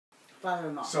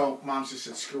father-in-law. So Mom just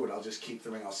said, screw it, I'll just keep the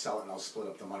ring, I'll sell it, and I'll split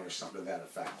up the money or something to that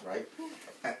effect, right?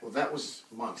 Well, that was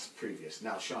months previous.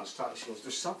 Now Sean's talking, she goes,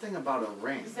 there's something about a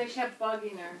ring. Because they kept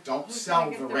bugging her. Don't Who's sell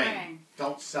gonna the get ring.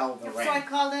 Don't sell the ring. So I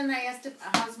called in and I asked if,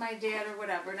 how's my dad or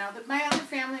whatever. Now, my other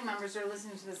family members are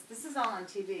listening to this. This is all on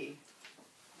TV.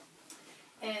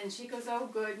 And she goes, oh,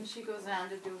 good, and she goes on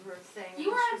to do her thing. You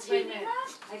were on TV, Mom?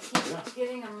 I keep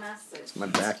getting a message. It's my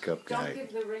backup guy. Don't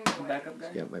give the ring away. Backup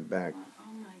guy? Got my back.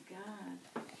 Oh, my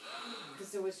God.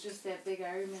 Because there was just that big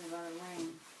argument about a ring.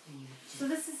 So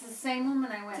this is the same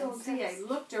woman I went and see. I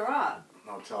looked her up.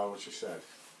 No, tell her what you said.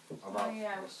 About, Oh,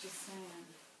 yeah, I was just saying.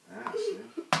 yeah, see?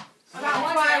 So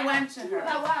that's why I went to her.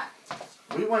 About what?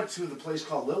 We went to the place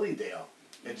called Lilydale.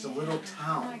 It's a little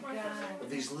Oh, my town God.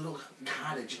 with these little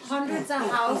cottages. Hundreds of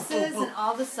houses and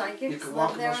all the psychics You can walk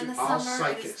live there across in the the- all summer.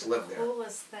 psychics It's live the there.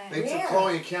 coolest thing. They took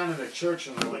Chloe and Ken to church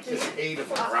and there were like this 8 of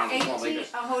them around the corner. Like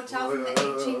this. A hotel from the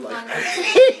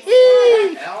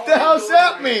 1800s. What the hell's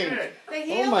that mean? The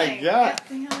healing. Oh my God. Yeah,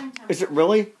 the healing temple. Is it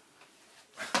really?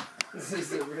 Is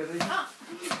it really?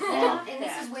 And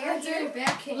this is where here?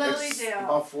 Lilydale.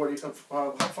 About 40, how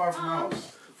far from the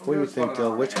house? What do you think,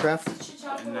 witchcraft?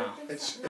 No. It's